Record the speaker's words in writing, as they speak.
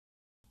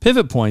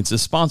Pivot Points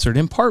is sponsored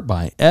in part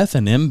by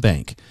F&M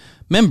Bank,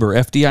 member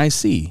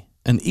FDIC,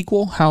 an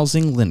equal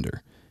housing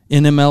lender.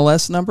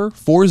 NMLS number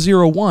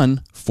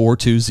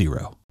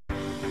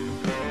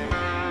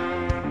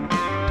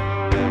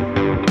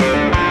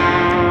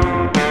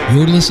 401420.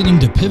 You're listening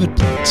to Pivot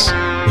Points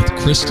with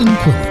Kristen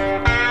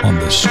Quillen on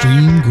the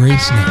Stream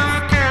Grace Network.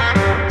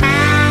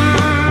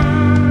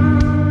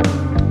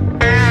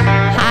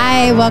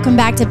 Hi, welcome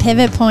back to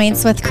Pivot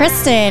Points with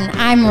Kristen.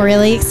 I'm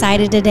really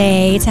excited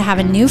today to have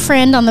a new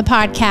friend on the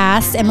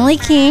podcast, Emily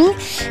King,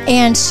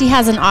 and she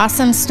has an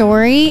awesome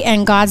story,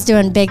 and God's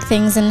doing big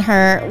things in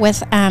her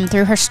with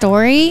through her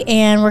story,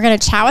 and we're going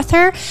to chat with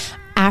her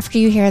after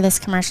you hear this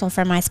commercial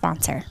from my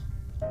sponsor.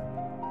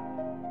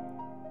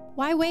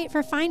 Why wait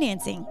for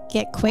financing?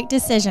 Get quick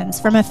decisions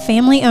from a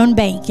family-owned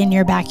bank in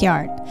your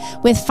backyard.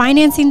 With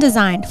financing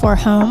designed for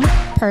home,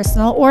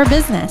 personal, or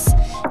business,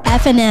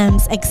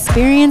 F&M's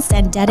experienced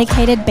and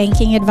dedicated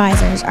banking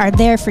advisors are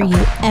there for you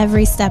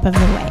every step of the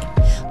way.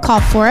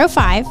 Call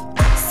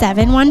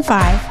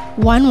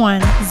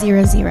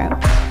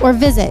 405-715-1100 or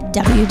visit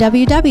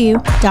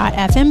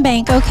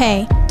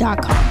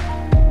www.fmbankok.com.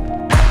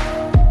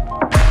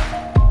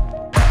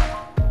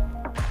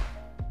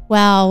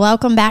 Well,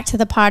 welcome back to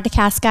the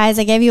podcast, guys.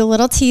 I gave you a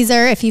little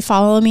teaser if you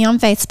follow me on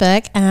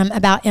Facebook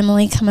about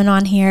Emily coming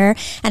on here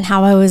and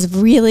how I was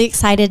really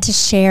excited to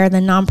share the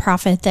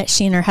nonprofit that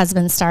she and her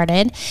husband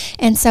started.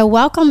 And so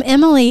welcome,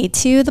 Emily,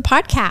 to the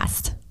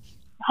podcast.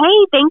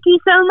 Hey, thank you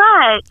so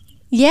much.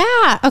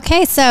 Yeah.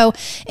 Okay. So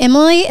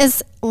Emily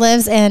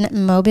lives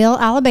in Mobile,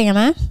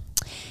 Alabama,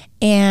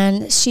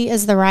 and she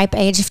is the ripe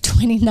age of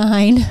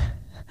 29.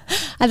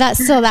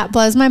 That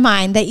blows my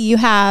mind that you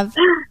have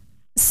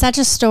such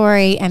a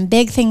story and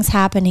big things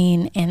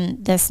happening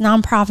in this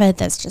nonprofit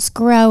that's just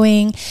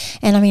growing.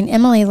 And I mean,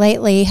 Emily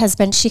lately has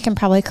been, she can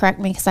probably correct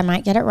me because I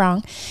might get it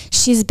wrong.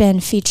 She's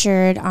been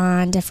featured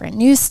on different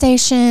news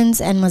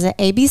stations, and was it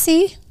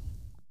ABC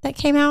that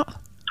came out?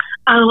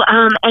 Oh,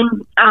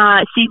 and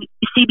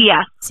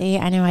CBS. See,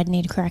 I know I'd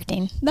need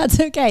correcting. That's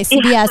okay,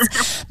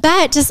 CBS.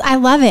 But just, I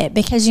love it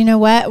because you know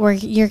what?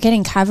 You're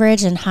getting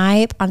coverage and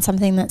hype on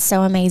something that's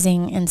so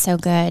amazing and so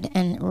good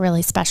and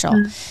really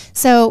special.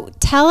 So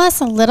tell us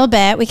a little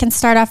bit. We can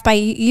start off by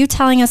you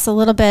telling us a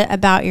little bit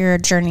about your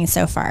journey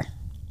so far.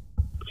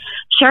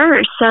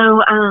 Sure.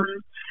 So,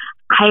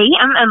 hi,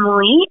 I'm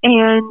Emily,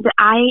 and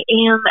I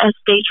am a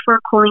stage 4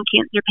 colon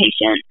cancer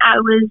patient. I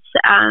was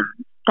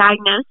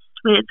diagnosed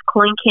with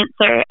colon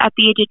cancer at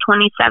the age of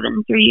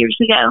 27, 3 years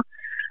ago.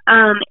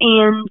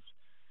 And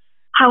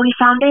how we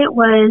found it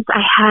was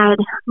I had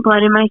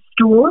blood in my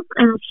stool,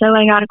 and so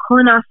I got a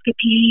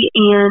colonoscopy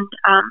and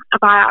a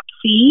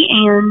biopsy,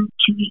 and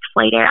 2 weeks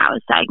later I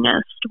was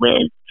diagnosed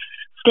with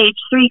stage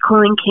 3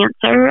 colon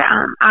cancer.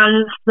 Out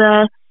of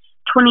the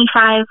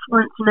 25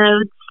 lymph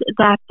nodes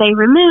that they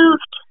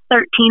removed,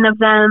 13 of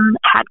them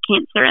had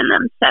cancer in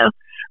them. So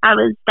I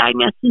was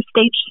diagnosed with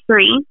stage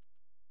 3.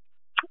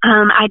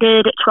 I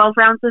did 12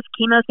 rounds of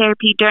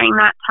chemotherapy during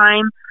that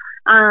time,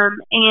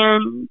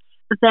 and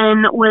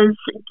then was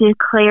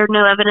declared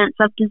no evidence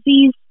of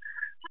disease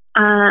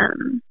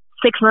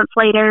 6 months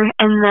later.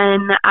 And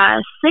then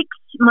 6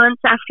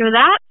 months after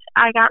that,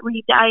 I got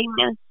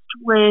re-diagnosed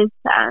with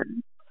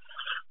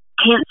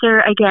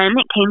cancer again.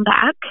 It came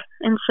back,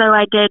 and so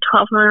I did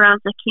 12 more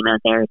rounds of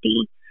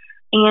chemotherapy.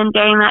 And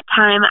during that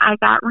time, I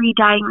got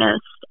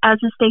re-diagnosed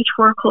as a stage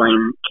 4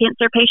 colon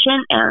cancer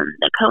patient, and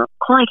the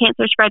colon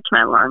cancer spread to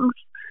my lungs.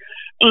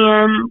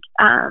 And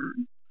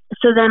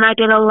so then I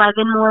did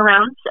 11 more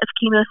rounds of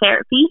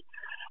chemotherapy.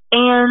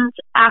 And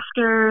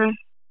after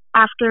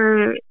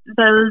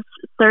those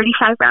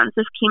 35 rounds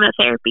of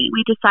chemotherapy,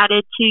 we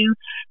decided to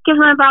give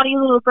my body a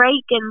little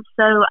break. And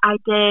so I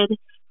did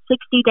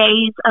 60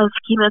 days of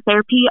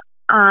chemotherapy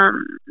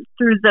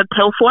through the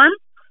pill form.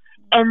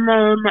 And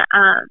then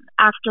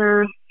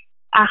after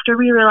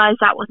we realized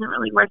that wasn't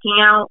really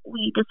working out,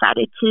 we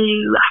decided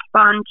to hop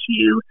on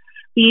to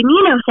the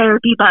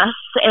immunotherapy bus.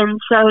 And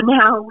so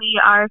now we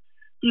are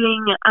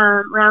doing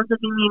rounds of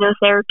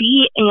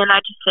immunotherapy, and I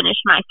just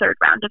finished my 3rd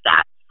round of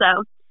that.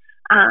 So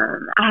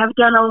I have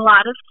done a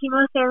lot of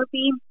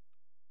chemotherapy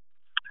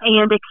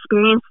and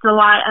experienced a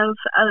lot of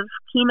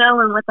chemo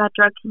and what that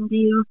drug can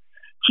do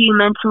to you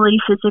mentally,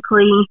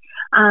 physically.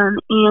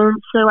 And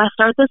so I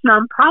started this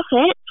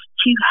nonprofit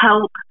to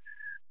help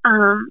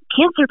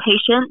cancer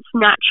patients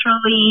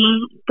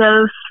naturally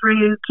go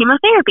through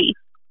chemotherapy.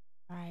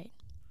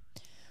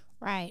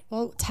 Right.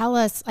 Well, tell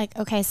us,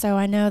 okay, so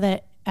I know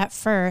that at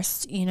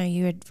first,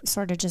 you had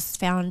sort of just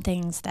found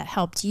things that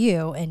helped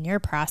you in your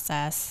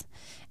process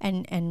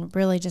and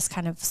really just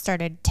kind of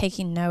started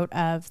taking note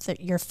of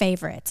your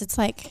favorites. It's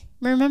like,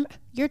 remember,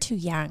 you're too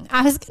young.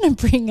 I was going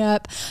to bring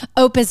up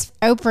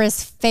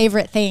Oprah's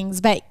favorite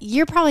things, but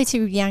you're probably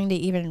too young to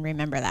even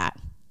remember that.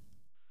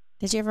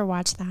 Did you ever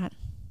watch that?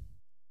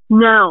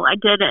 No, I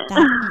didn't.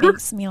 That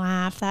makes me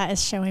laugh. That is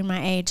showing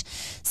my age.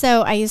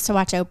 So I used to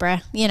watch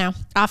Oprah,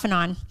 off and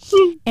on.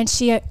 And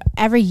she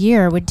every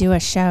year would do a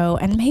show,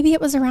 and maybe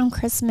it was around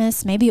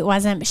Christmas, maybe it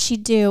wasn't, but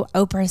she'd do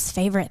Oprah's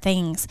favorite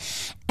things.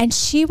 And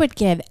she would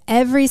give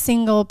every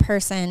single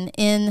person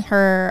in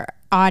her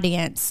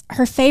audience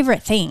her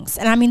favorite things.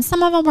 And I mean,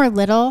 some of them were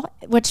little,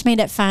 which made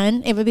it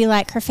fun. It would be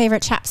like her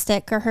favorite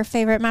chapstick or her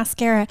favorite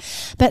mascara.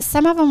 But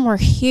some of them were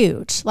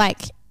huge,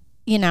 like,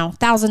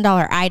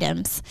 $1,000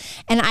 items.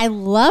 And I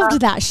loved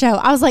that show.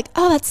 I was like,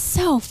 oh, that's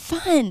so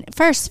fun.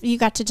 First, you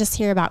got to just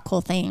hear about cool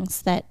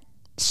things that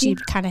she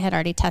kind of had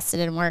already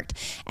tested and worked.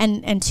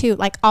 And two,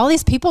 like all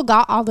these people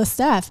got all the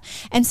stuff.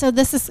 And so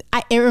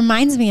it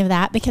reminds me of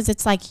that, because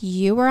it's like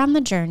you were on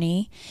the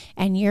journey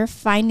and you're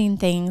finding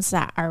things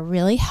that are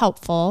really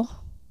helpful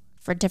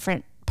for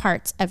different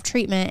parts of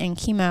treatment and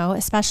chemo,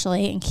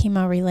 especially in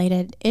chemo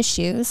related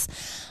issues.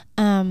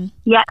 And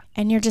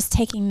you're just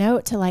taking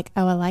note to like,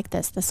 oh, I like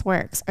this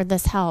works, or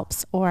this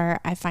helps, or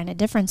I find a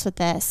difference with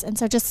this. And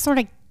so just sort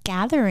of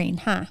gathering,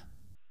 huh?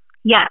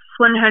 Yes,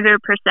 100%.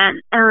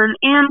 And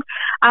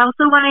I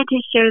also wanted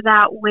to share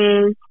that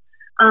with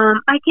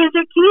my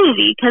cancer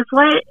community, because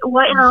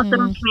what an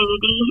awesome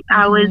community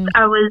I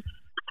was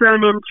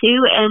thrown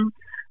into. And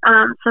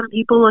some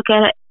people look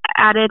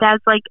at it as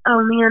like,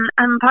 oh man,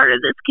 I'm part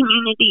of this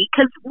community,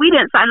 because we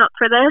didn't sign up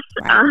for this.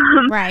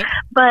 Right.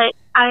 But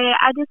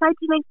I decided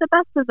to make the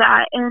best of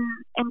that and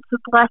to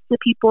bless the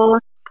people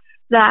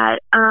that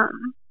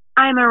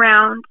I'm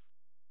around,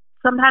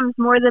 sometimes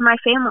more than my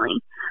family.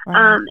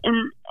 Right.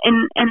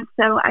 And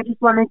so I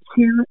just wanted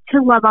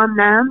to love on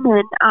them.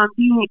 And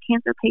being a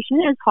cancer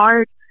patient is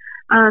hard.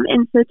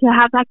 And so to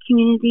have that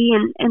community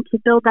and to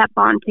build that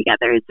bond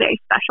together is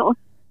very special.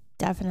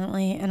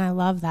 Definitely. And I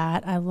love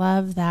that.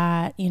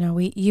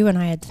 You and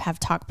I have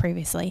talked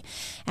previously,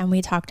 and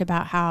we talked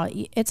about how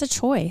it's a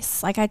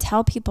choice. Like I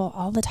tell people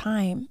all the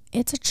time,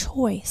 it's a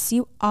choice.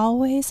 You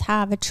always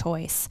have a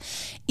choice.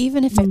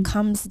 Even if it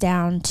comes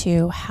down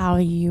to how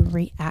you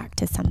react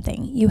to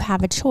something, you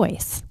have a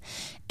choice.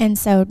 And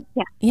so,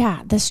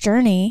 this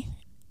journey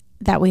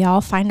that we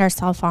all find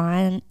ourselves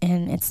on,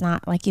 and it's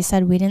not, like you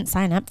said, we didn't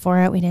sign up for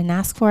it. We didn't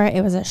ask for it.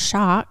 It was a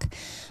shock.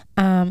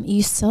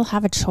 You still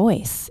have a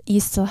choice. You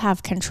still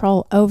have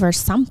control over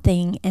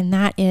something, and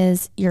that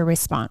is your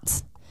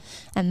response.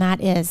 And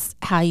that is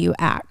how you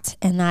act.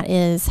 And that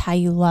is how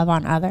you love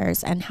on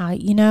others, and how,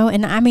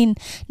 and I mean,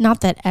 not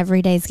that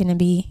every day is going to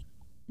be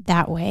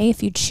that way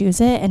if you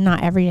choose it, and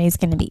not every day is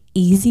going to be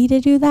easy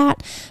to do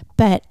that.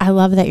 But I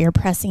love that you're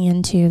pressing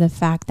into the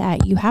fact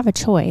that you have a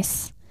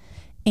choice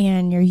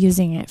and you're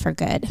using it for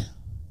good.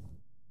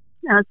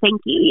 Oh,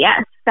 thank you.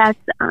 Yes, that's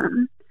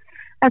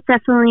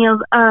definitely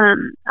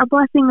a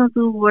blessing of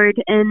the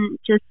Lord, and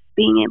just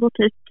being able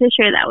to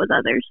share that with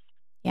others.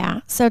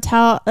 Yeah. So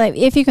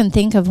if you can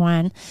think of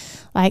one,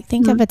 like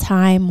think of a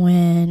time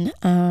when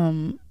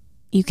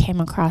you came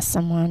across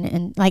someone,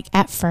 and like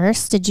at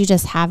first, did you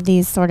just have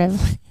these sort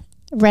of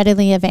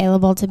readily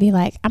available to be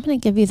like, I'm going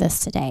to give you this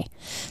today,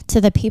 to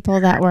the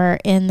people that were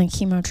in the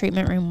chemo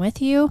treatment room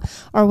with you?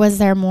 Or was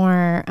there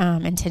more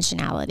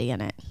intentionality in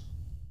it?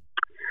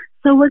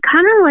 So what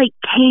kind of like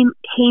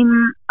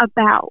came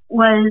about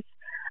was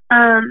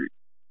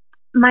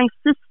my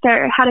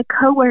sister had a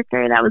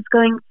coworker that was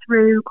going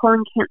through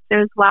colon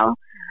cancer as well.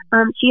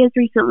 She has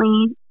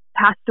recently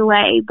passed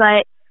away,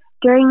 but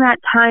during that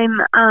time,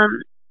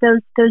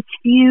 those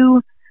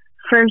few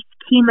first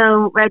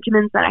chemo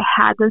regimens that I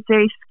had, those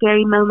very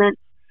scary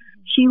moments,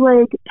 she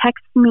would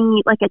text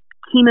me like a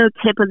chemo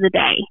tip of the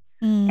day,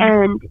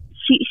 and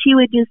she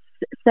would just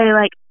say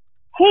like,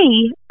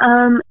 "Hey,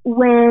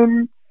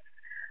 when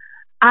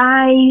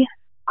I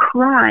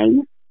cry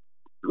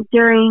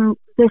during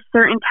this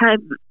certain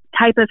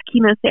type of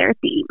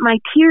chemotherapy, my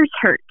tears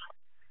hurt.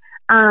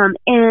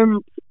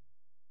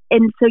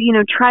 And so,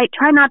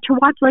 try not to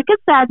watch like a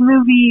sad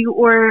movie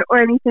or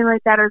anything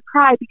like that, or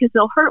cry, because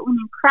it'll hurt when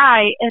you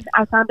cry." And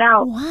I found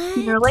out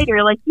sooner or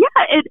later, like,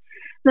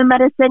 the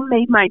medicine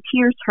made my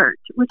tears hurt,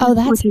 which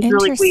is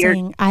really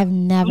weird. I've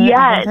never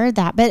ever heard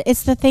that, but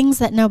it's the things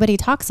that nobody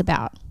talks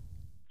about.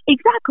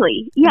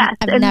 Exactly. Yes.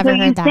 I've never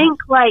heard that. Think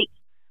like,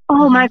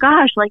 oh my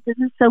gosh, like this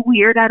is so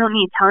weird. I don't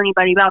need to tell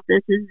anybody about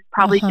this. This is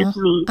probably just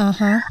me.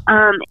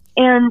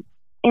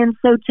 And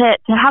so to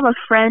have a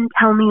friend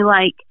tell me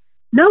like,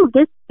 no,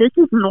 this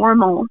is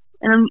normal.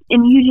 And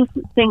you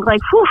just think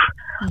like, whew,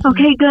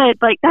 okay, good.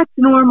 Like that's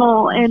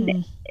normal.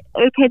 And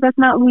okay, that's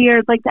not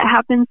weird. Like that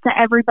happens to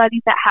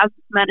everybody that has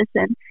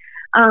medicine,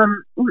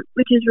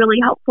 which is really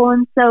helpful.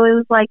 And so it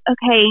was like,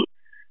 okay,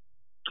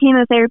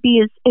 chemotherapy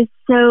is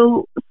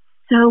so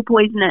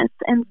poisonous.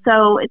 And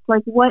so it's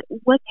like, what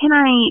can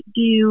I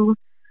do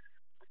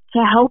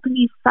to help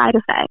these side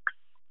effects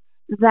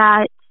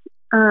that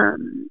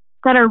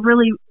are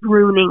really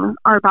ruining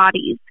our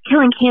bodies,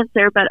 killing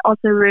cancer, but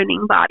also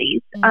ruining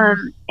bodies?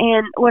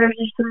 And what are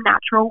just some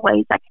natural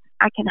ways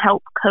I can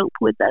help cope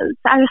with those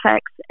side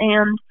effects?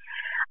 And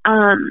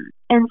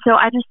so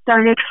I just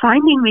started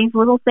finding these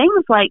little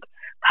things like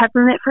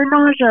peppermint for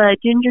nausea,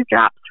 ginger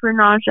drops for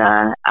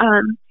nausea,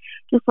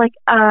 just like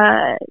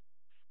a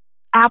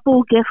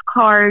Apple gift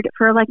card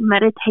for like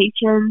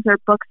meditations or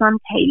books on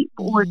tape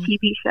or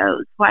TV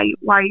shows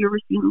while you're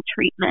receiving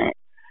treatment.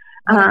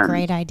 What a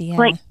great idea.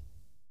 Like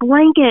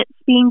blankets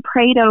being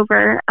prayed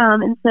over.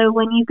 And so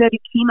when you go to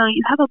chemo,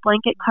 you have a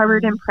blanket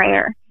covered in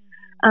prayer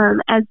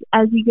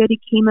as you go to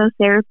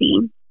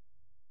chemotherapy.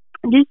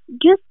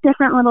 Just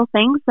different little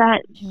things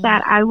that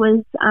I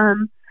was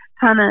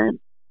kind of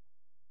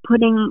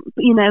putting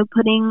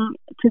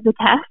to the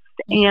test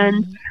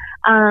and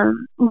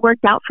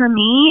worked out for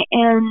me.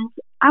 And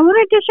I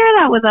wanted to share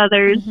that with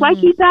others. Why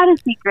keep that a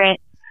secret?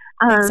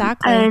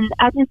 Exactly. And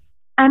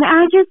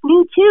I just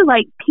knew too,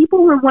 like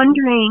people were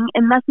wondering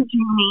and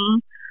messaging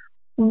me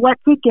what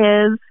to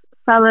give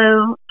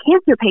fellow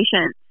cancer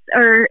patients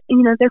or,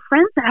 their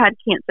friends that had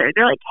cancer.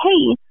 They're like,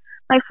 hey,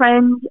 my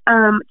friend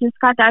just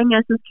got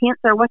diagnosed with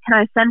cancer. What can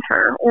I send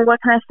her? Or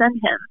what can I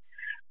send him?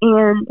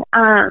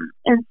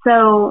 And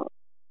so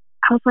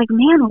I was like,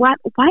 man, why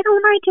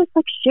don't I just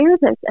like share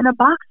this in a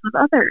box with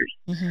others?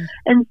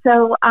 And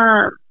so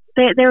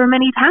there were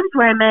many times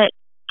where I met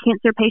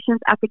cancer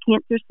patients at the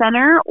cancer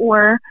center,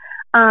 or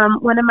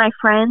one of my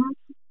friends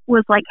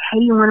was like,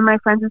 hey, one of my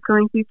friends is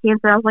going through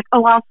cancer. I was like,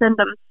 oh, I'll send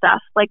them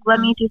stuff. Like, let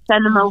me just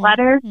send them a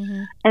letter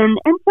and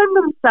send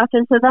them stuff.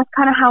 And so that's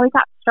kind of how it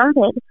got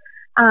started.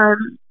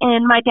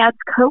 And my dad's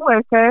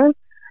coworker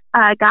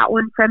got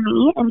one from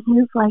me, and he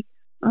was like,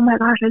 oh my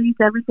gosh, I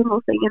used every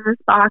single thing in this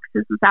box.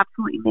 This is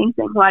absolutely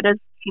amazing. Why does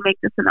she make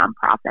this a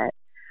nonprofit?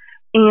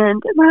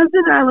 And my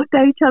husband and I looked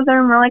at each other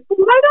and we're like,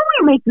 why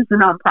don't we make this a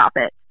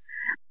nonprofit?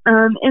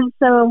 And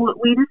so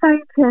we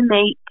decided to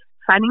make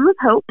Fighting with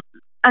Hope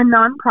a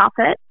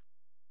nonprofit.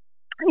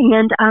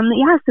 And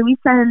so we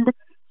send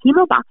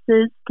chemo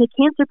boxes to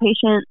cancer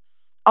patients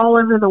all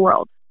over the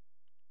world.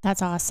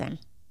 That's awesome.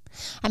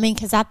 I mean,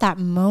 because at that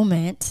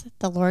moment,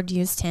 the Lord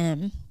used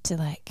him to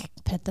like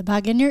put the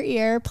bug in your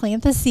ear,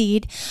 plant the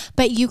seed.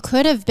 But you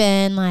could have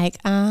been like,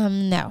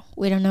 no,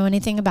 we don't know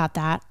anything about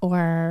that.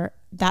 Or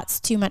that's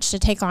too much to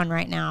take on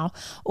right now.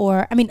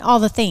 Or, I mean, all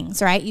the things,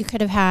 right? You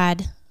could have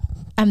had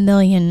a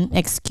million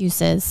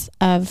excuses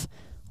of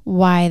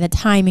why the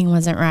timing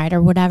wasn't right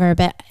or whatever.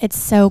 But it's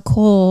so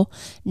cool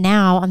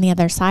now on the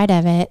other side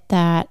of it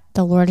that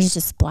the Lord has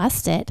just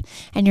blessed it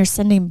and you're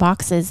sending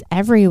boxes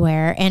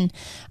everywhere. And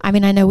I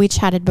mean, I know we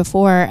chatted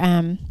before,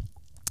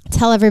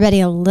 tell everybody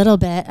a little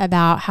bit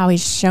about how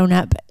he's shown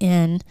up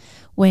in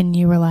when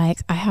you were like,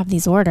 I have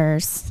these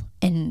orders,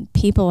 and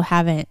people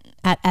haven't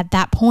at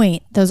that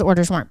point, those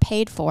orders weren't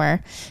paid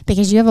for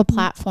because you have a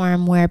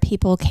platform where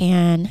people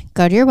can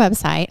go to your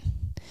website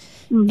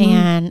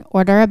and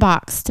order a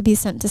box to be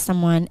sent to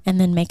someone and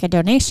then make a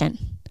donation.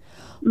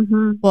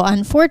 Well,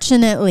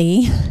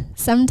 unfortunately,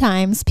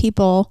 sometimes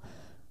people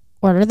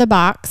order the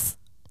box,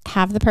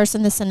 have the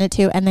person to send it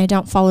to, and they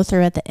don't follow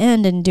through at the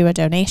end and do a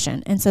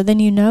donation. And so then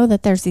you know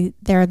that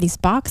there are these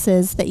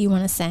boxes that you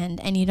want to send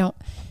and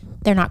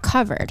they're not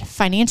covered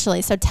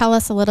financially. So tell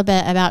us a little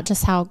bit about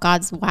just how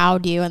God's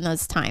wowed you in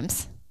those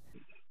times.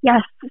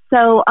 Yes.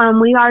 So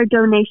we are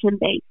donation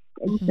based.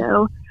 And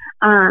so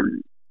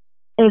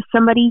if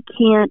somebody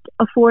can't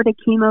afford a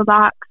chemo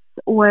box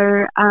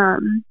or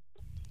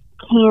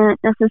can't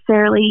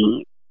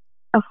necessarily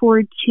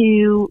afford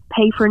to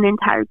pay for an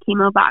entire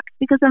chemo box,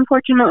 because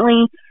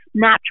unfortunately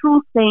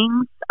natural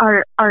things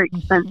are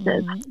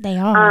expensive. They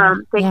are.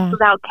 Things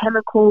without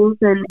chemicals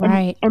and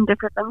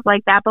different things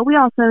like that. But we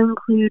also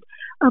include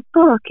a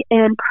book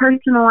and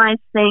personalized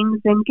things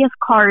and gift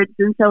cards,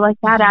 and so like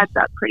that adds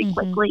up pretty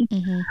quickly.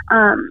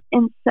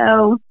 And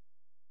so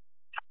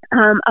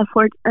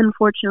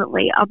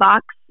unfortunately a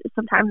box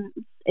sometimes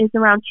is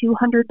around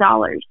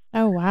 $200.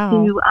 Oh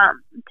wow.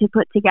 To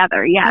put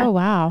together. Yeah. Oh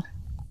wow.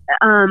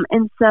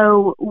 And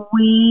so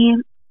we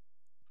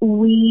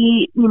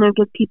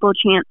give people a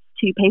chance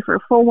to pay for a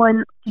full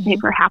one, to pay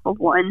for half of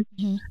one.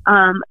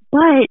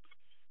 But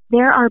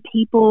there are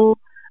people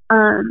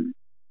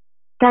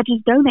that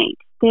just donate.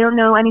 They don't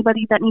know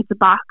anybody that needs a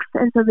box,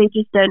 and so they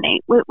just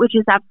donate, which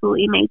is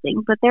absolutely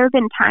amazing. But there have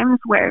been times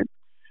where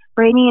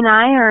Brady and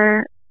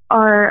I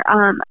are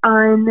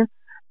on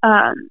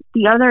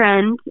the other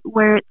end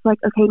where it's like,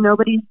 okay,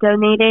 nobody's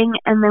donating,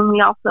 and then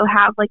we also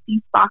have like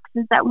these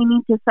boxes that we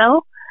need to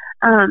fill.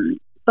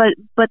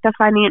 But the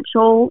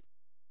financial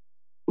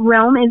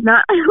realm is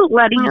not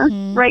letting us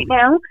right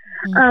now.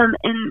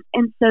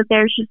 And so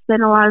there's just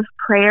been a lot of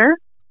prayer,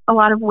 a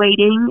lot of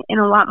waiting, and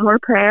a lot more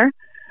prayer,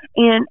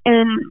 and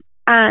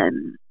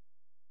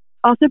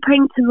also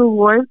praying to the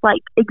Lord,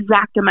 like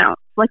exact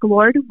amounts, like,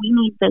 Lord, we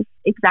need this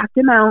exact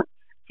amount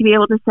to be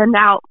able to send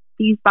out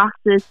these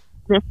boxes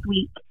this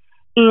week.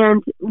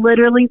 And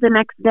literally the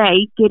next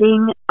day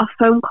getting a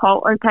phone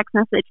call or text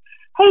message,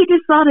 hey,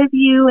 just thought of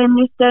you and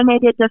just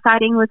donated to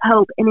Fighting with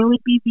Hope. And it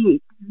would be the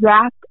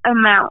exact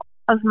amount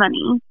of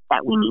money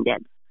that we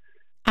needed.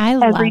 I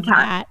love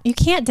that. You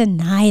can't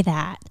deny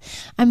that.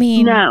 I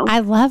mean, no. I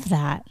love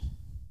that.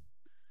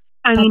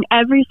 I mean,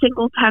 every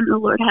single time the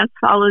Lord has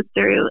followed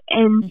through,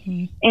 and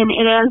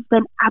it has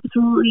been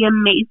absolutely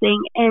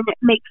amazing, and it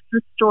makes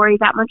the story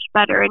that much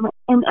better,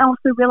 and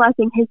also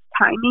realizing His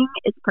timing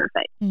is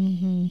perfect.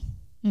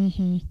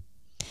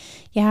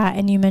 Yeah,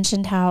 and you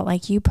mentioned how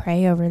like you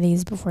pray over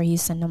these before you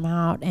send them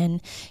out,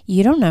 and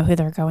you don't know who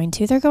they're going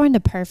to. They're going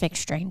to perfect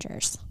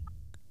strangers.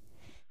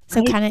 So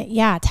Right. kind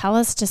of, tell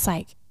us just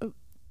like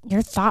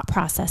your thought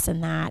process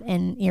in that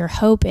and your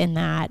hope in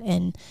that,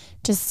 and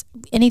just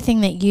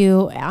anything that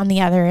you, on the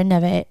other end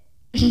of it,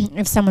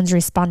 if someone's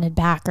responded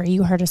back or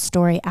you heard a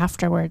story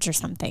afterwards or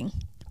something.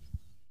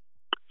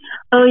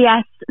 Oh,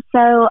 yes.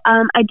 So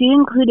I do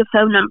include a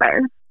phone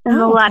number in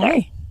the letter.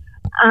 Okay.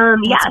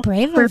 That's yes,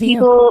 brave for of you.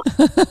 people.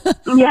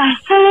 Yes,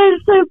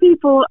 so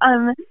people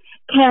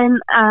can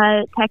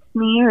text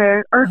me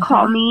or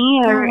call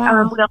me, or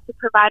wow. we also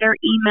provide our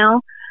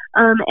email.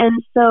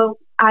 And so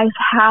I've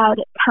had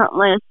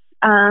countless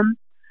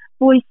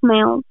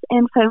voicemails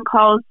and phone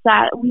calls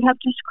that we have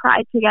just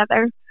cried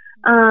together,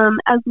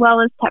 as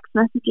well as text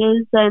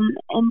messages,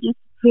 and just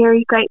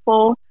very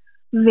grateful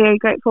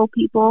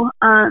people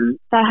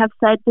that have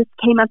said this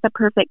came at the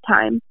perfect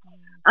time,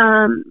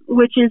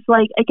 which is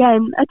like,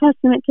 again, a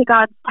testament to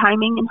God's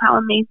timing and how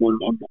amazing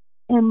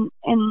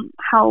and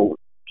how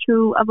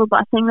true of a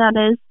blessing that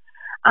is.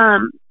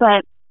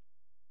 But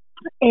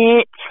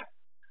it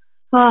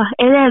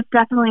has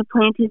definitely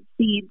planted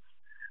seeds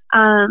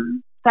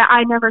that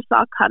I never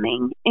saw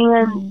coming.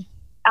 And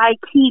I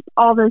keep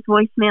all those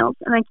voicemails,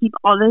 and I keep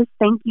all those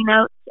thank you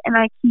notes, and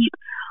I keep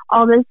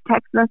all those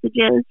text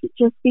messages,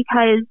 just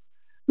because,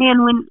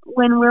 man,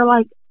 when we're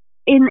like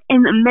in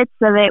the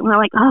midst of it, we're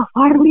like, oh,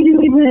 why are we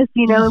doing this?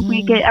 If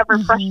we get ever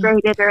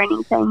frustrated or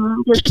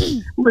anything, just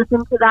listen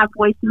to that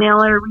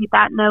voicemail or read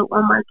that note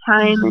one more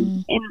time.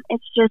 And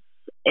it just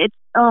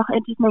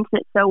makes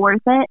it so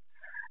worth it.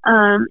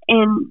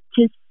 And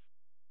just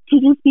to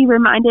just be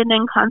reminded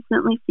and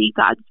constantly see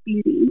God's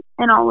beauty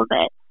in all of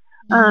it,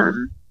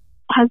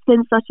 has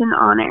been such an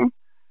honor.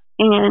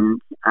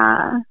 And,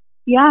 and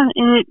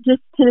it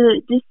just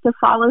to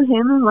follow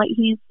Him and what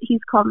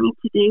he's called me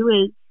to do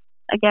is,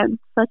 again,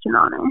 such an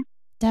honor.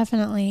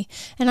 Definitely.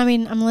 And I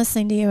mean, I'm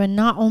listening to you, and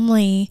not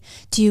only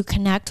do you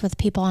connect with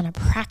people on a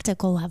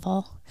practical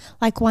level,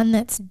 like one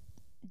that's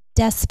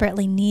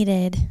desperately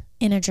needed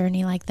in a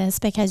journey like this,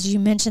 because you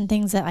mentioned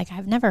things that like,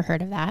 I've never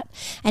heard of that.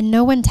 And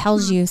no one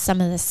tells you some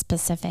of the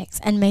specifics,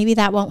 and maybe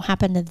that won't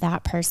happen to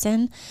that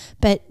person,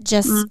 but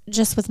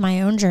just with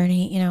my own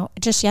journey,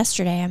 just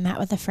yesterday I met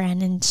with a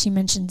friend and she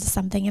mentioned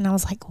something and I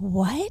was like,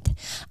 what?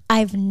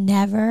 I've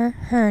never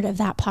heard of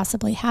that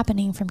possibly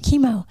happening from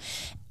chemo.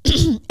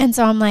 And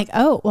so I'm like,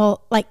 oh,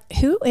 well, like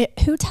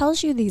who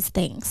tells you these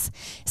things?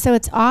 So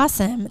it's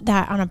awesome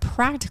that on a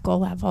practical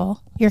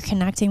level, you're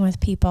connecting with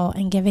people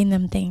and giving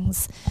them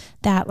things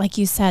that, like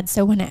you said,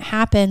 so when it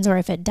happens, or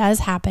if it does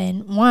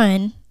happen,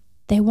 one,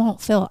 they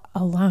won't feel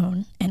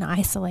alone and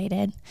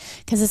isolated,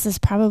 because this is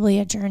probably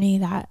a journey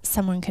that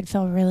someone could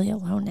feel really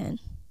alone in.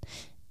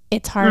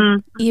 It's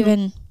hard,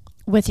 even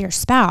with your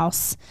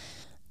spouse,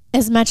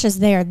 as much as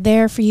they're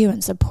there for you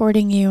and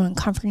supporting you and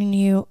comforting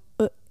you,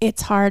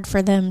 it's hard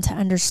for them to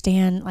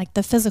understand like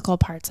the physical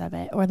parts of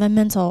it, or the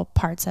mental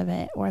parts of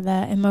it, or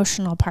the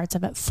emotional parts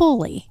of it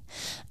fully.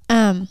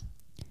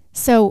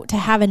 So to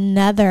have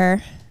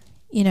another,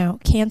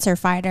 cancer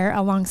fighter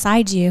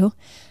alongside you,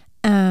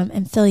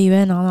 and fill you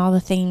in on all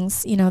the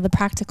things, the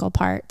practical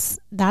parts,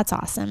 that's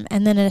awesome.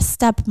 And then a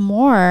step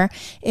more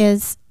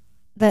is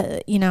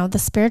the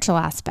spiritual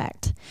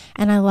aspect.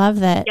 And I love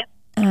that. Yep.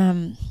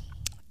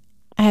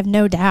 I have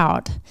no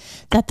doubt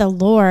that the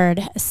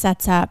Lord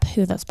sets up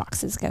who those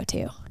boxes go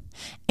to.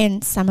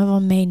 And some of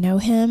them may know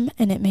Him,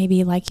 and it may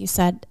be, like you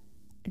said,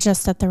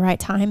 just at the right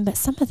time, but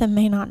some of them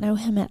may not know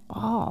Him at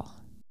all.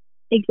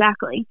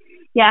 Exactly.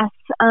 Yes.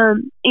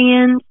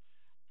 And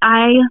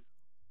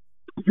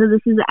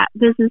this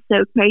is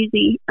so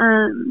crazy.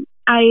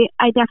 I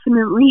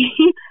definitely,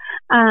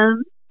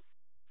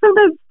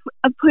 sometimes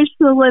push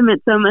the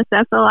limits almost.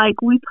 I feel like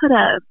we put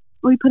a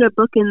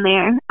book in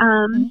there,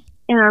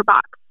 in our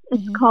box.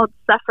 It's called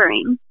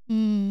Suffering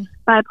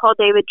by Paul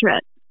David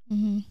Tripp.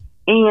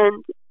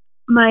 And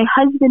my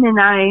husband and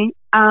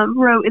I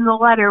wrote in the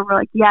letter, we're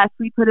like, yes,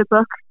 we put a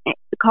book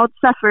called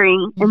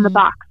Suffering in the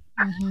box.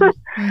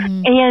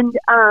 And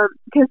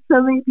because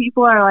so many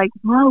people are like,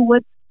 whoa,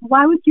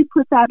 why would you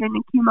put that in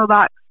a chemo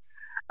box?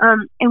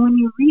 And when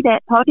you read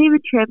it, Paul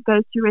David Tripp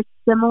goes through a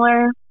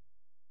similar,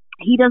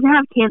 he doesn't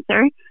have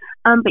cancer,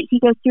 but he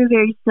goes through a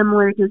very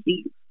similar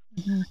disease.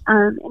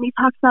 And he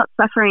talks about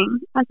suffering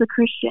as a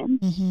Christian,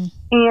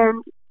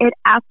 and it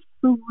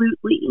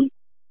absolutely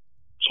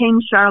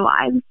changed our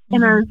lives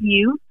and our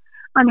view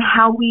on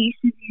how we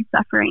should view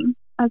suffering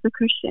as a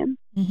Christian.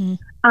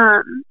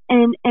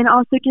 And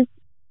also just,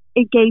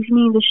 it gave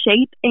me the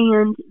shape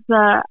and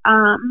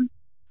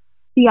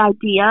the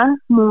idea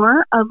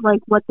more of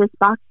like what this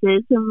box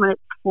is and what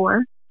it's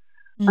for,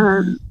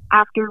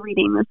 after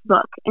reading this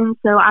book. And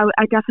so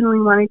I definitely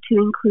wanted to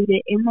include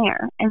it in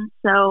there. And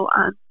so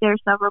there are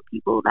several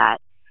people that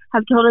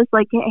have told us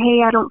like,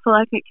 hey, I don't feel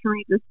like I can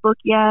read this book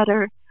yet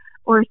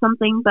or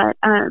something, but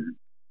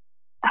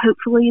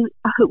hopefully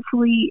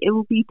it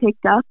will be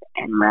picked up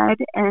and read,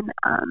 and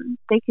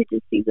they could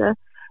just see the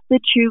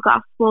true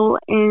gospel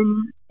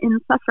in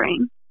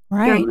suffering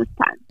during this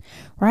time.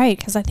 Right,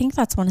 because I think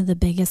that's one of the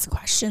biggest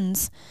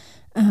questions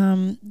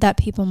that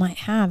people might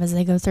have as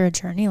they go through a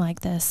journey like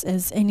this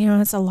is, and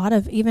it's a lot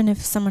of, even if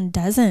someone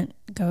doesn't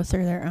go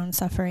through their own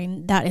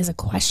suffering, that is a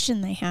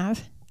question they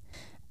have.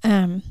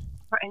 Right.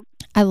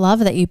 I love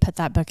that you put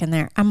that book in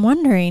there. I'm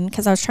wondering,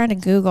 because I was trying to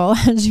Google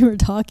as you were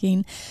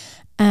talking,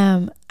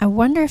 I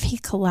wonder if he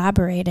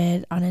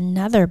collaborated on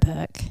another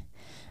book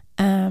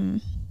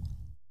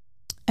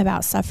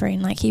about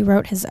suffering, like he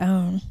wrote his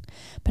own,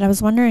 but I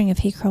was wondering if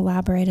he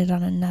collaborated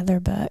on another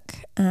book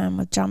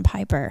with John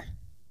Piper.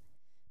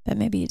 But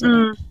maybe you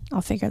didn't.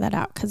 I'll figure that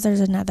out, because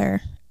there's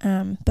another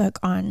book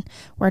on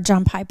where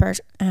John Piper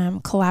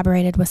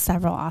collaborated with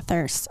several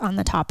authors on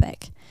the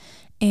topic.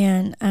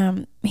 And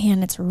man,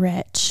 it's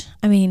rich.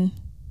 I mean,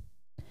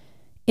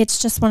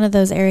 it's just one of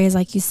those areas,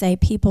 like you say,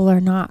 people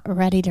are not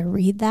ready to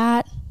read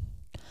that.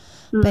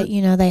 But,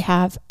 they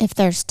have, if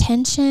there's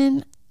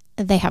tension,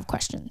 they have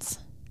questions.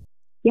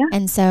 Yeah.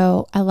 And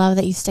so I love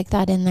that you stick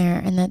that in there,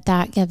 and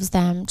that gives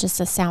them just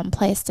a sound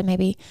place to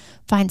maybe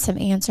find some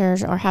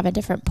answers or have a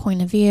different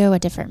point of view, a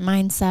different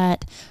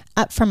mindset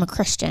up from a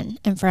Christian,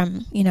 and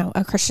from,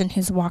 a Christian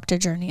who's walked a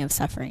journey of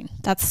suffering.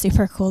 That's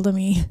super cool to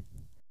me.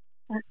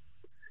 Yes.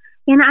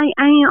 And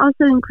I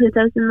also include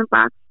those in the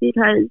box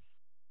because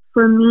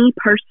for me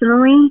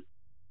personally,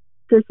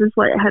 this is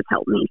what has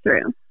helped me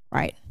through.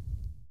 Right.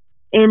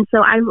 And so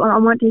I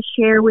want to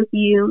share with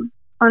you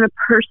on a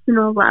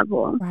personal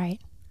level. Right.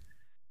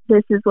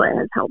 This is what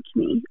has helped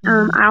me.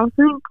 I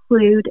also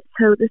include,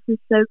 so this is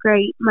so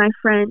great, my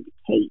friend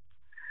Kate.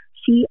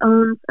 She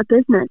owns a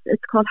business.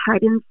 It's called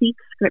Hide and Seek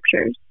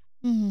Scriptures.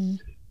 Mm-hmm.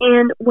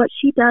 And what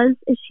she does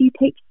is she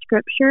takes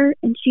scripture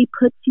and she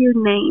puts your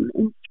name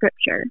in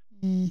scripture.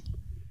 Mm-hmm.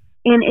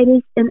 And it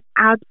is an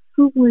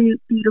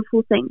absolute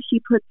beautiful thing. She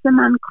puts them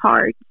on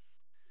cards.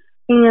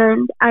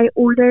 And I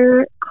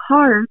order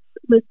cards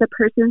with the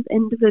person's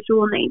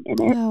individual name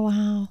in it. Oh,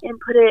 wow. And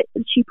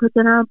she puts it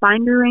on a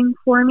binder ring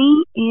for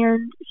me,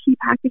 and she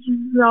packages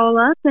it all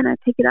up, and I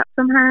pick it up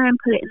from her and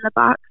put it in the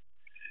box.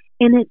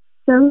 And it's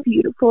so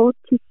beautiful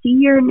to see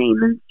your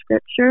name in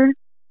scripture,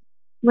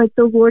 like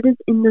the Lord is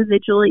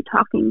individually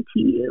talking to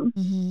you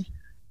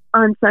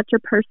on such a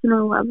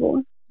personal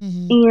level.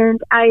 And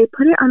I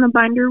put it on a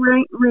binder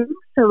ring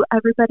so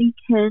everybody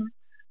can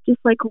just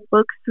like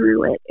look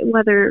through it,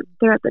 whether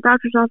they're at the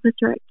doctor's office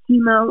or at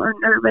chemo or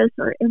nervous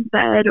or in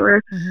bed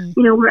or,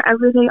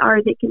 wherever they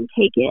are, they can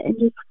take it and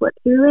just flip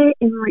through it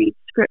and read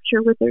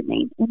scripture with their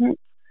name in it.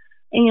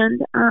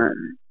 And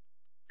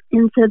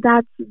so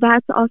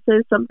that's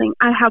also something.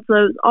 I have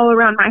those all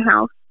around my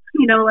house,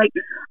 like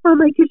on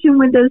my kitchen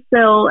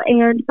windowsill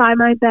and by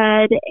my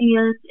bed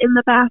and in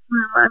the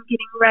bathroom where I'm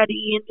getting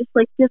ready and just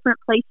like different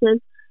places.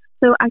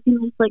 So I can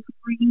just like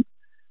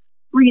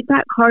read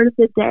that card of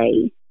the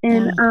day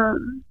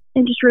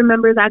and just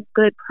remember that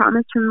good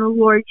promise from the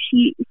Lord.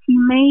 She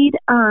makes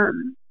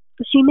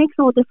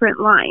all different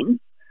lines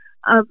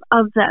of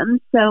them.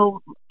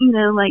 So,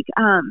 like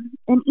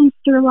an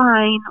Easter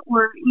line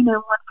or,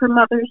 one for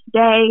Mother's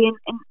Day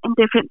and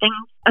different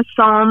things, a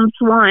Psalms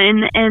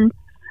one. And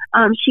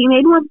she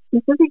made one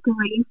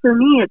specifically for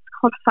me. It's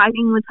called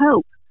Fighting with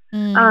Hope.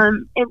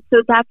 And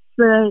so that's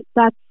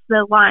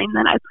the line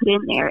that I put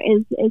in there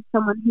is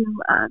someone who,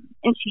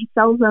 and she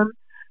sells them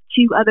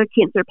to other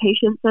cancer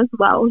patients as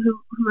well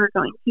who are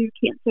going through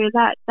cancer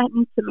that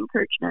needs some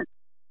encouragement.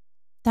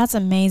 That's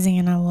amazing,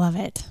 and I love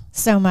it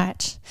so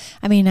much.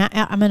 I mean,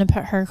 I'm going to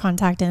put her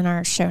contact in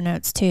our show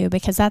notes too,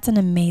 because that's an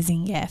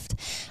amazing gift.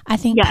 I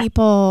think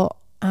people,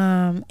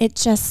 it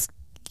just,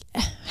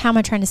 how am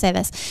I trying to say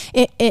this?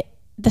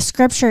 The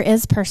scripture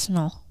is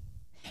personal.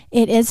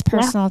 It is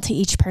personal to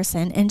each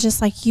person. And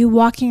just like you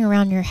walking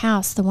around your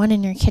house, the one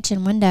in your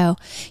kitchen window,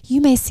 you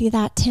may see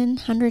that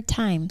 100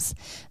 times.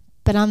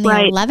 But on the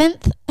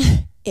 11th,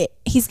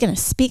 he's going to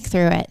speak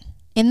through it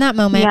in that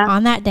moment,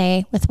 on that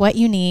day, with what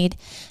you need.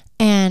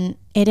 And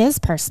it is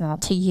personal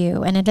to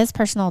you, and it is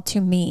personal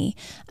to me.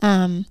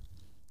 And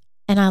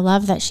I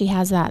love that she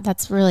has that.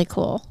 That's really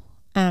cool.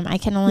 I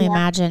can only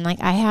imagine.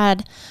 Like, I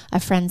had a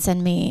friend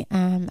send me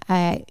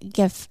a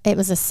gift. It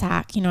was a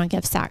sack, a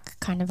gift sack,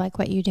 kind of like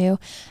what you do.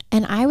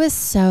 And I was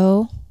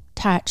so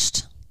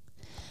touched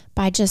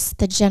by just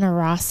the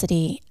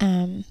generosity.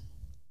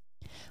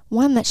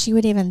 One, that she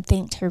would even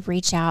think to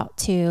reach out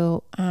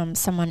to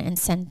someone and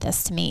send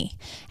this to me.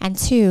 And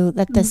two,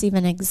 that this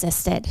even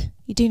existed.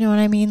 You do know what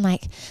I mean?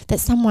 Like, that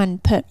someone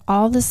put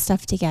all this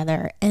stuff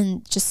together,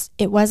 and just,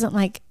 it wasn't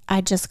like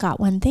I just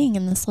got one thing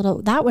in this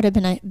little, that would have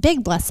been a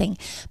big blessing.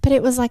 But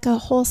it was like a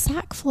whole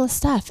sack full of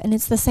stuff. And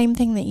it's the same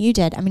thing that you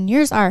did. I mean,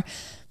 yours are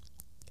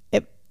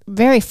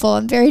very full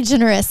and very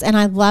generous. And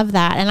I love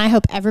that. And I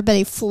hope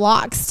everybody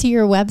flocks to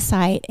your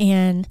website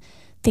and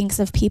thinks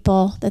of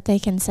people that they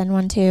can send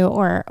one to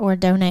or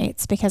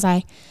donates, because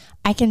I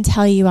can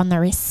tell you on the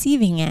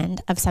receiving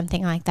end of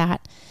something like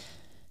that,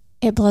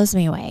 it blows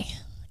me away.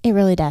 It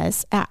really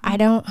does. I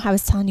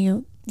was telling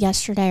you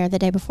yesterday or the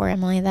day before,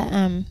 Emily, that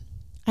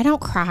I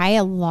don't cry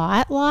a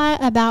lot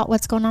about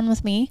what's going on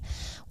with me.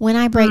 When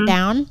I break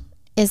down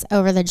is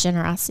over the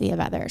generosity of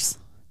others.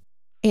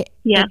 I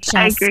agree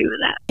with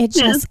that. It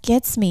just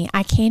gets me.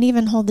 I can't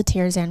even hold the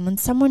tears in. When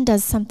someone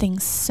does something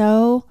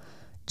so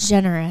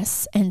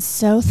generous and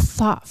so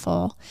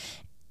thoughtful,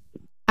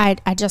 I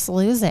just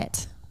lose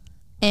it.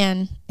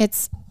 And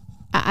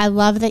I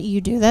love that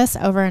you do this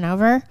over and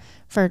over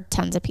for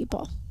tons of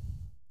people,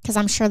 because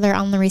I'm sure they're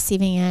on the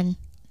receiving end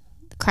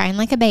crying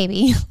like a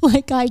baby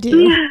like I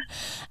do.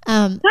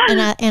 And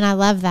I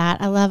love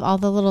that. I love all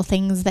the little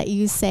things that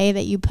you say,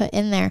 that you put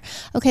in there.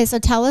 Okay, so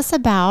tell us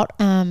about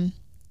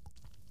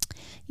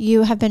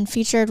you have been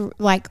featured,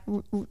 like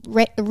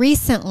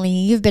recently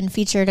you've been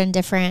featured in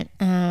different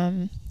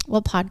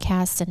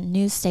podcasts and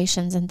news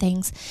stations and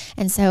things.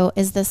 And so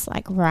is this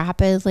like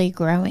rapidly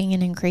growing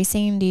and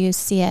increasing? Do you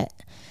see it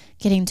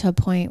getting to a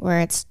point where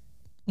it's,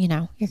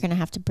 you're going to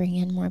have to bring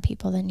in more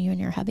people than you and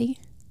your hubby?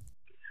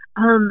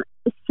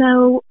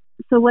 So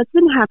what's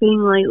been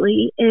happening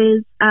lately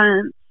is,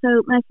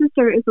 so my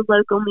sister is a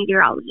local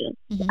meteorologist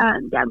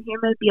down here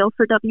in Mobile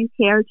for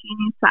WKRG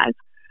News 5.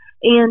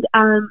 And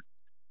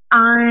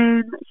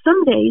on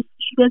some days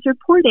she does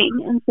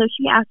reporting, and so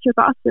she asked her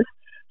boss if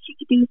she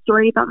could do a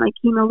story about my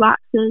chemo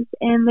boxes,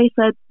 and they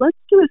said, let's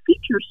do a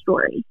feature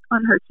story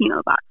on her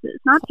chemo boxes,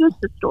 not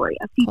just a story,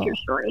 a feature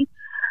story,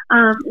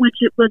 which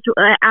was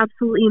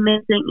absolutely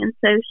amazing. And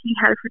so she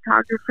had a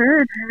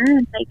photographer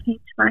and they came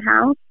to my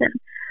house, and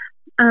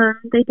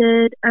they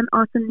did an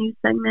awesome news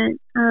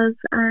segment of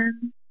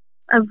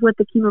what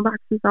the chemo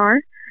boxes are,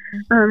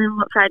 and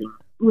what Fighting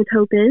with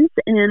Hope is,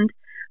 and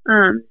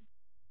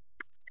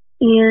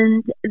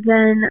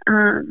then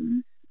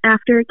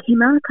after it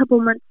came out a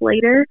couple months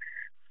later,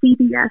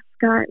 CBS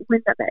got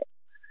wind of it.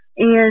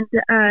 And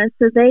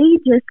so they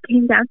just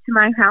came down to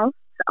my house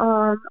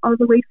all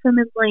the way from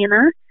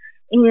Atlanta,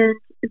 and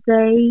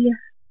they're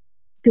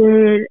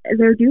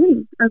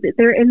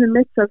in the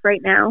midst of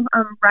right now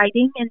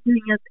writing and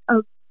doing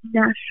a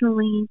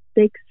nationally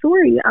big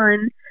story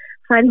on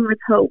Fighting with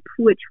Hope,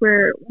 which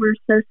we're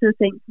so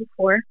thankful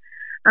for.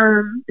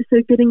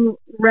 So getting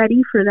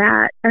ready for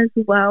that as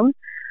well.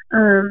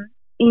 And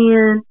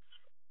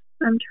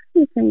I'm trying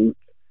to think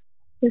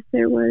if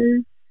there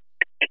was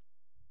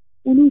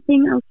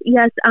anything else.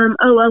 Yes.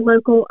 Another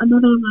local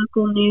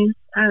news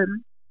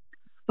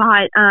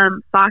spot,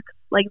 Fox,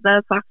 like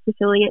the Fox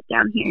affiliate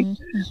down here,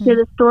 did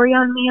a story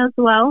on me as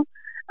well.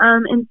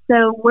 And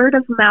so word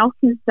of mouth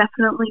is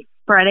definitely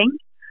spreading,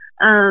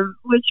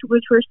 which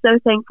we're so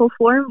thankful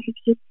for. We've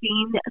just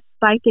seen a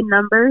spike in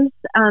numbers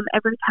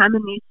every time a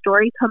new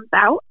story comes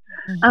out,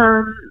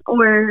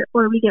 or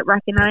we get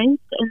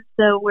recognized, and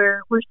so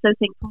we're so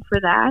thankful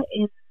for that,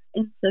 and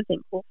so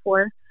thankful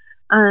for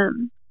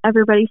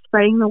everybody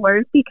spreading the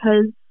word,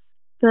 because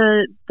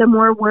the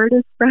more word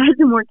is spread,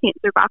 the more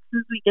cancer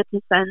boxes we get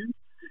to send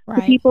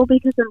to people,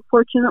 because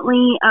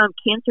unfortunately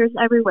cancer is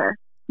everywhere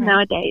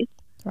nowadays.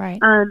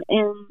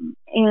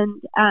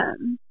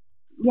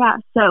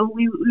 So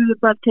we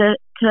would love to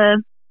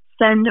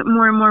send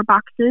more and more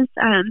boxes.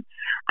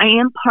 I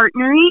am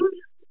partnering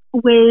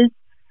with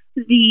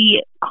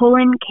the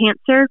Colon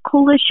Cancer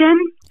Coalition.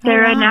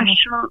 They're a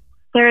national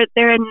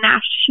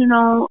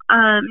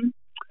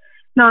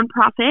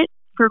nonprofit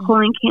for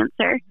colon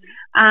cancer.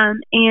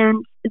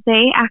 And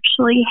they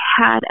actually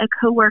had a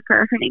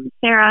coworker, her name is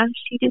Sarah.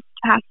 She just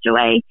passed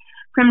away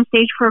from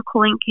stage 4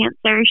 colon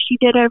cancer. She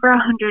did over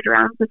 100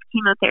 rounds of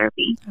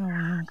chemotherapy.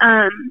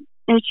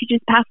 And she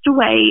just passed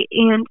away.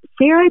 And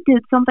Sarah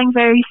did something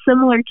very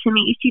similar to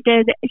me. She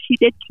did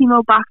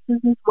chemo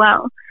boxes as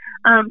well,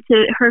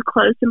 to her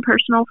close and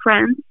personal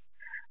friends.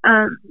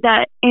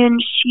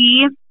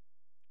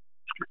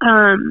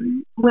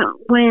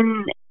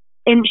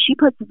 She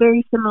puts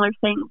very similar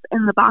things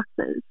in the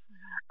boxes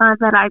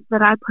that I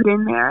put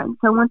in there. And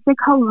so once they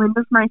caught wind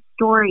of my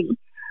story,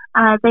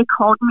 they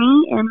called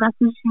me and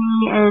messaged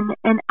me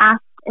and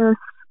asked if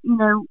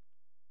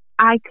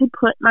I could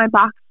put my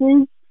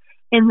boxes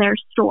in their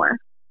store.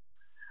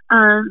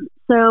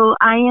 So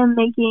I am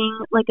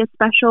making like a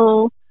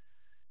special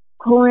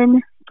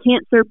colon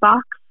cancer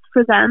box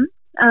for them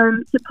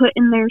to put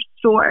in their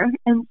store,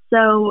 and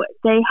so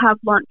they have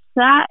launched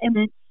that,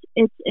 and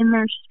it's in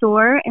their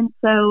store, and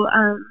so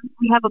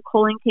we have a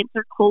Colon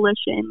Cancer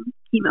Coalition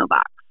chemo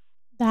box.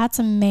 That's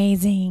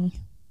amazing,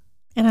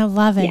 and I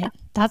love it. Yeah.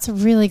 That's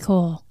really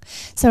cool.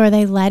 So are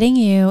they letting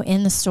you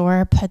in the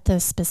store put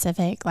the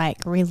specific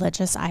like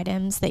religious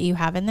items that you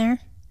have in there?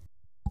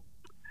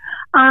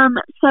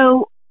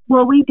 So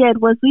what we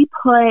did was we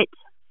put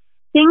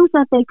things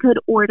that they could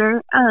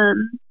order,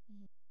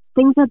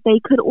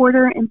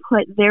 and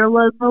put their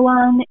logo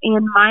on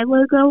and my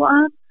logo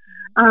on.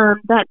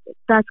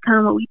 That's kind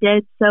of what we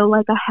did. So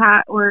like a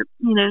hat or,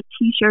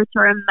 t-shirts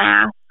or a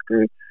mask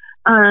or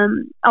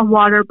a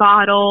water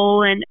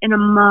bottle and a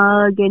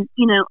mug and,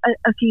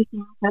 a few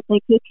things that they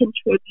could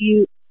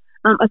contribute,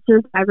 a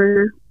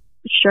survivor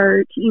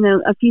shirt,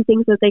 a few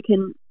things that they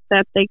could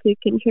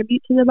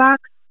contribute to the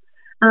box.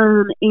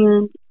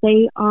 And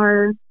they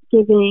are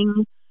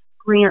giving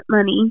grant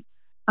money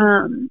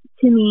to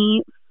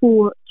me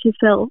to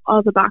fill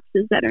all the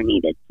boxes that are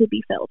needed to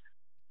be filled.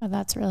 Oh,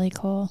 that's really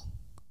cool.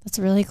 That's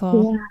really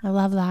cool. Yeah. I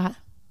love that.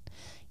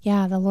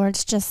 Yeah, the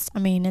Lord's just,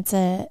 it's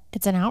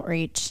an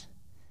outreach.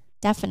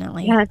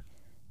 Definitely. Yes.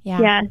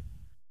 Yeah. Yes.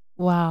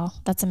 Wow,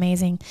 that's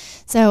amazing.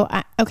 So,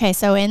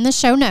 so in the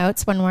show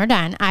notes, when we're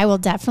done, I will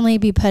definitely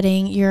be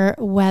putting your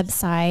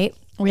website,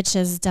 which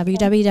is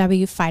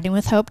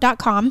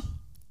www.fightingwithhope.com.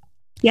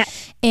 Yeah.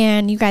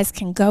 And you guys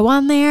can go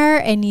on there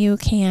and you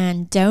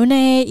can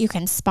donate. You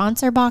can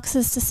sponsor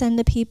boxes to send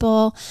to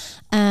people.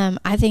 I'm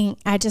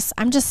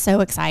just so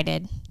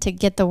excited to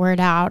get the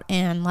word out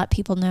and let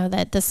people know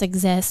that this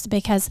exists,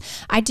 because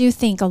I do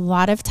think a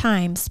lot of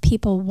times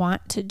people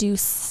want to do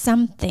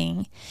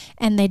something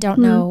and they don't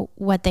know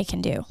what they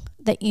can do.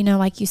 That,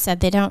 like you said,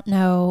 they don't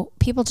know.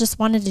 People just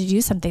wanted to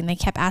do something. They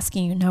kept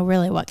asking you, no,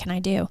 really, what can I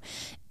do?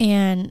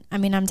 And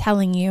I'm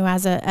telling you,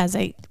 as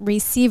a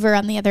receiver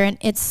on the other end,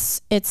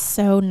 it's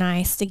so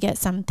nice to get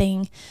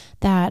something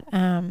that,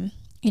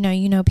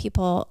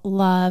 people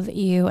love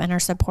you and are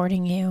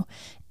supporting you.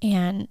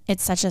 And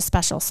it's such a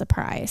special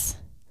surprise.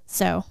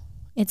 So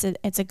it's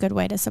a good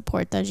way to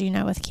support those,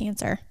 with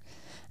cancer.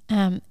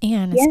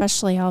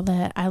 Especially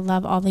I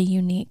love all the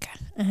unique,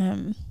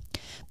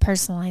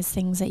 personalized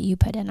things that you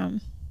put in them.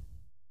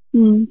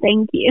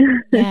 Thank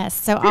you. Yes.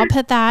 So I'll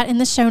put that in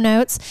the show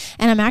notes,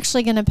 and I'm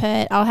actually going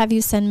to I'll have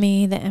you send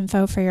me the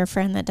info for your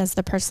friend that does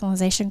the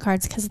personalization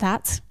cards, because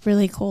that's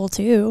really cool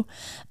too.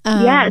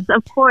 Yes,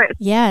 of course.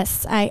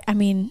 Yes.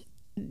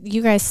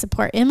 You guys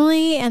support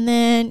Emily, and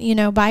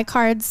then, buy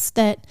cards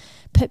that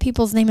put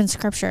people's name in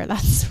scripture.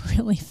 That's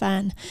really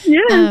fun.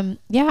 Yeah.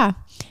 Yeah.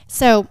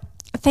 So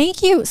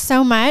thank you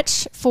so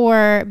much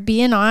for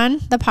being on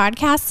the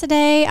podcast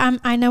today.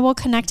 I know we'll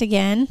connect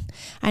again.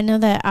 I know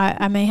that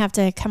I may have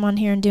to come on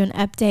here and do an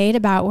update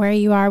about where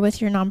you are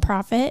with your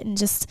nonprofit and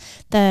just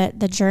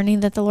the journey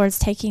that the Lord's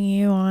taking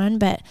you on.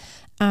 But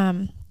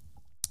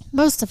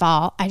most of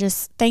all, I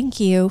just thank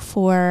you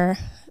for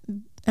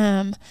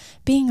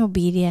being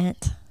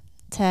obedient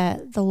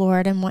to the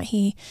Lord and what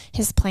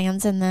his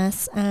plans in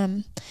this.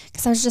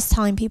 Because I was just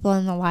telling people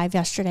in the live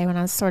yesterday when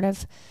I was sort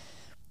of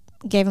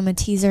gave them a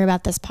teaser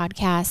about this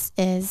podcast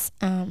is,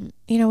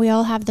 we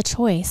all have the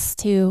choice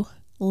to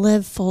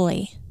live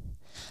fully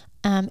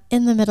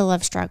in the middle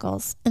of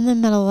struggles, in the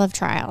middle of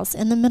trials,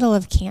 in the middle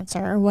of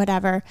cancer or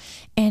whatever.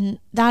 And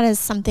that is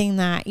something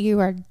that you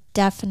are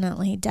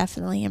definitely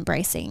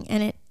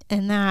embracing.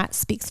 And that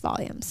speaks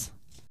volumes.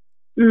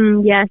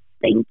 Yes,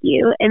 thank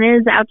you. And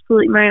it is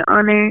absolutely my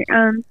honor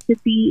to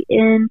be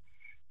in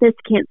this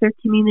cancer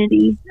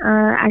community.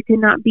 I could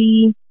not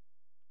be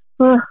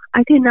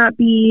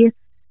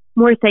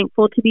more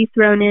thankful to be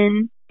thrown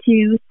in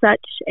to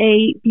such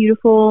a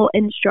beautiful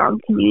and strong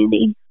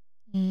community.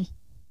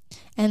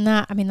 And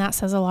that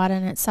says a lot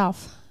in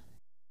itself.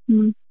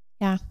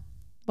 Yeah.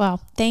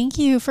 Well, thank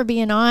you for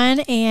being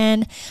on,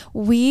 and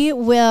we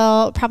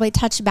will probably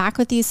touch back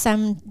with you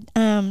some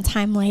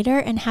time later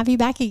and have you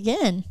back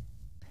again.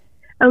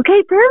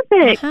 Okay,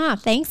 perfect.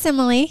 Thanks,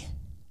 Emily.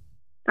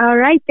 All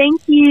right.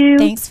 Thank you.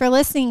 Thanks for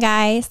listening,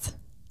 guys.